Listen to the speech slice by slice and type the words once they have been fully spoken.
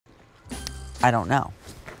I don't know.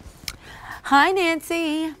 Hi,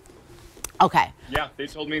 Nancy. Okay. Yeah, they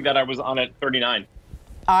told me that I was on at 39.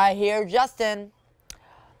 I hear Justin.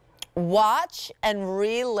 Watch and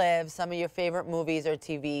relive some of your favorite movies or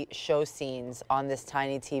TV show scenes on this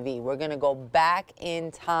tiny TV. We're going to go back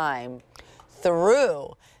in time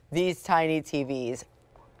through these tiny TVs.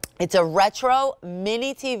 It's a retro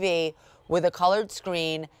mini TV with a colored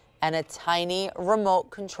screen and a tiny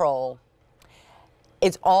remote control.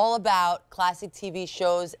 It's all about classic TV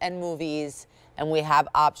shows and movies, and we have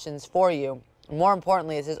options for you. More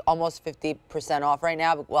importantly, this is almost 50% off right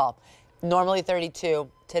now. Well, normally 32.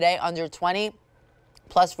 Today, under 20,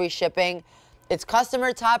 plus free shipping. It's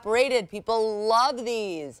customer top rated. People love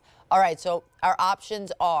these. All right, so our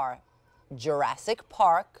options are Jurassic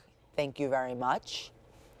Park. Thank you very much.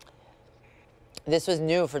 This was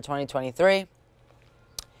new for 2023.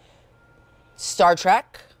 Star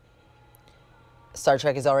Trek. Star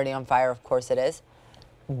Trek is already on fire, of course it is.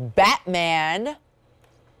 Batman.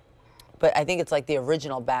 But I think it's like the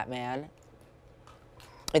original Batman.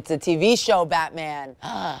 It's a TV show Batman.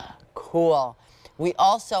 Cool. We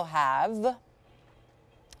also have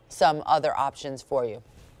some other options for you.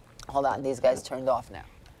 Hold on, these guys turned off now.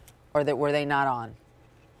 Or were they not on?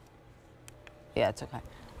 Yeah, it's okay.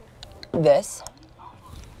 This.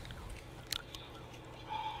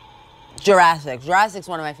 Jurassic. Jurassic's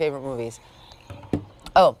one of my favorite movies.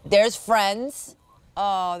 Oh, there's Friends.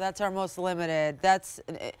 Oh, that's our most limited.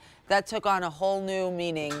 That took on a whole new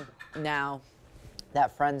meaning now.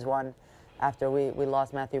 That Friends one, after we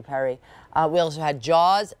lost Matthew Perry. We also had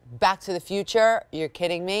Jaws, Back to the Future, you're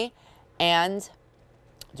kidding me. And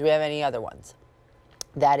do we have any other ones?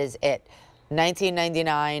 That is it.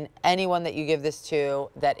 1999, anyone that you give this to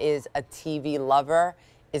that is a TV lover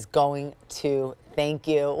is going to thank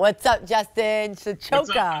you. What's up, Justin?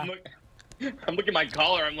 Shachoka. I'm looking at my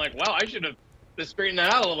collar. I'm like, wow, I should have straightened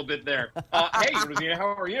that out a little bit there. Hey, Rosina, how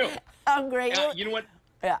are you? I'm great. You know what?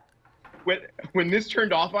 Yeah. When this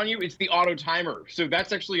turned off on you, it's the auto timer. So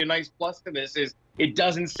that's actually a nice plus to this is it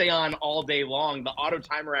doesn't stay on all day long. The auto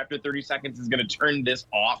timer after 30 seconds is going to turn this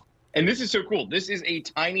off. And this is so cool. This is a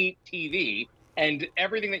tiny TV. And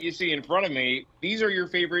everything that you see in front of me, these are your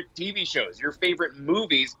favorite TV shows, your favorite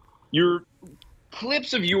movies, your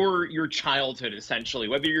clips of your childhood, essentially.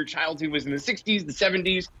 Whether your childhood was in the 60s, the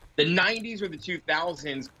 70s, the 90s, or the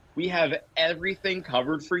 2000s, we have everything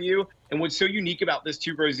covered for you. And what's so unique about this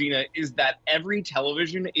too, Rosina, is that every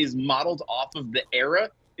television is modeled off of the era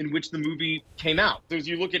in which the movie came out. So as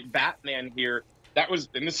you look at Batman here, that was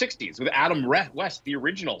in the 60s with Adam West, the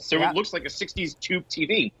original. So It looks like a 60s tube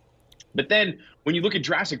TV. But then when you look at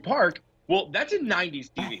Jurassic Park, well, that's a 90s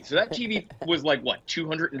TV. So that TV was like, what,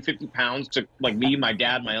 250 pounds to like me, my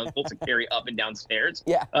dad, my uncle to carry up and downstairs.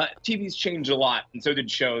 Yeah. TV's changed a lot, and so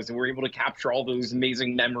did shows. And we're able to capture all those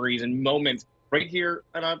amazing memories and moments right here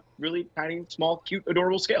on a really tiny, small, cute,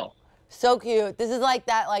 adorable scale. So cute. This is like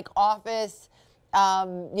that like office,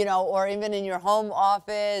 you know, or even in your home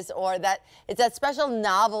office, or that it's that special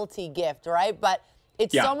novelty gift, right? But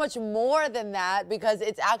it's so much more than that because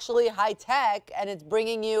it's actually high tech and it's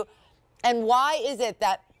bringing you. And why is it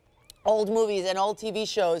that old movies and old TV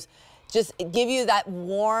shows just give you that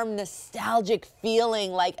warm, nostalgic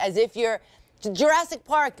feeling, like as if you're Jurassic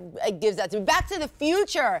Park gives that to me. Back to the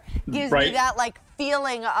Future gives me that like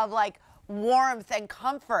feeling of like warmth and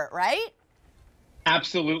comfort, right?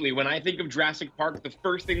 Absolutely. When I think of Jurassic Park, the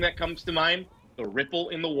first thing that comes to mind, the ripple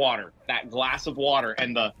in the water, that glass of water,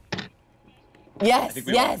 and the yes,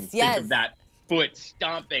 think of that foot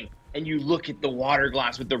stomping, and you look at the water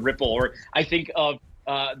glass with the ripple. Or I think of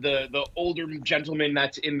the older gentleman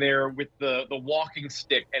that's in there with the walking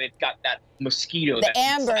stick, and it's got that mosquito. The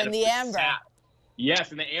amber and the amber.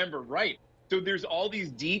 Yes, and the amber, right. So there's all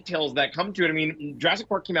these details that come to it. I mean, Jurassic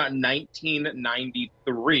Park came out in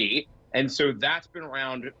 1993, and so that's been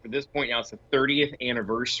around for this point now. It's the 30th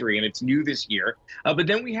anniversary, and it's new this year. But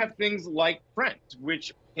then we have things like Friends,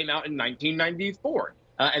 which came out in 1994.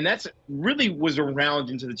 And that's really was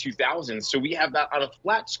around into the 2000s. So we have that on a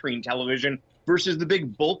flat screen television versus the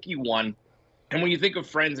big bulky one. And when you think of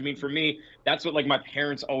Friends, I mean, for me, that's what like my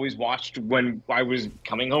parents always watched when I was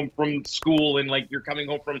coming home from school, and like you're coming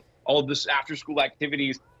home from all of this after school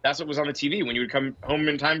activities. That's what was on the TV when you would come home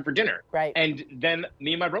in time for dinner. Right. And then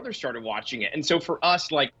me and my brother started watching it. And so for us,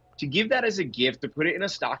 like to give that as a gift, to put it in a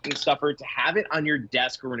stocking stuffer, to have it on your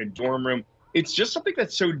desk or in a dorm room, it's just something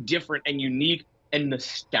that's so different and unique and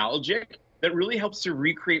nostalgic that really helps to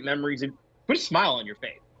recreate memories and put a smile on your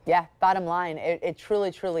face. Yeah, bottom line, it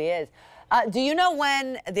truly, truly is. Do you know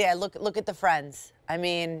when, yeah, look at the Friends. I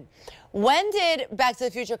mean, when did Back to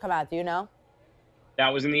the Future come out? Do you know? That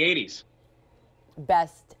was in the 80s.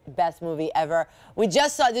 best movie ever. We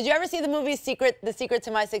just saw, did you ever see the movie The Secret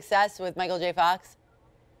to My Success with Michael J. Fox?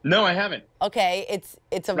 No, I haven't. Okay,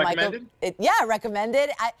 it's a Recommended? Yeah, recommended.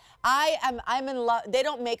 I'm in love. They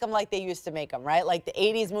don't make them like they used to make them, right? Like the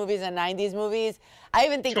 80s movies and 90s movies. I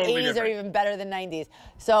even think Totally 80s are different. even better than 90s.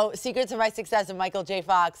 So Secret to My Success of Michael J.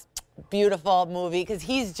 Fox, beautiful movie because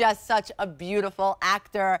he's just such a beautiful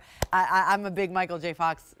actor. I'm a big Michael J.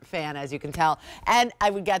 Fox fan, as you can tell. And I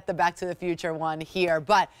would get the Back to the Future one here,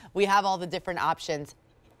 but we have all the different options.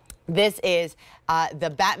 This is the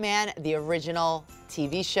Batman, the original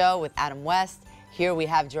TV show with Adam West. Here we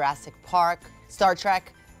have Jurassic Park, Star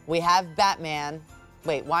Trek. We have Batman.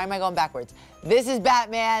 Wait, why am I going backwards? This is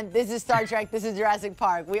Batman, this is Star Trek, this is Jurassic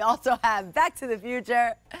Park. We also have Back to the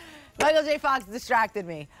Future. Michael J. Fox distracted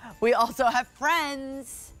me. We also have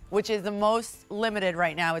Friends, which is the most limited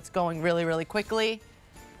right now. It's going really, really quickly.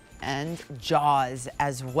 And Jaws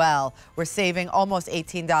as well. We're saving almost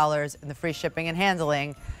 $18 in the free shipping and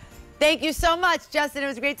handling. Thank you so much, Justin. It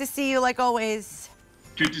was great to see you like always.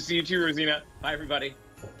 Good to see you too, Rosina. Bye, everybody.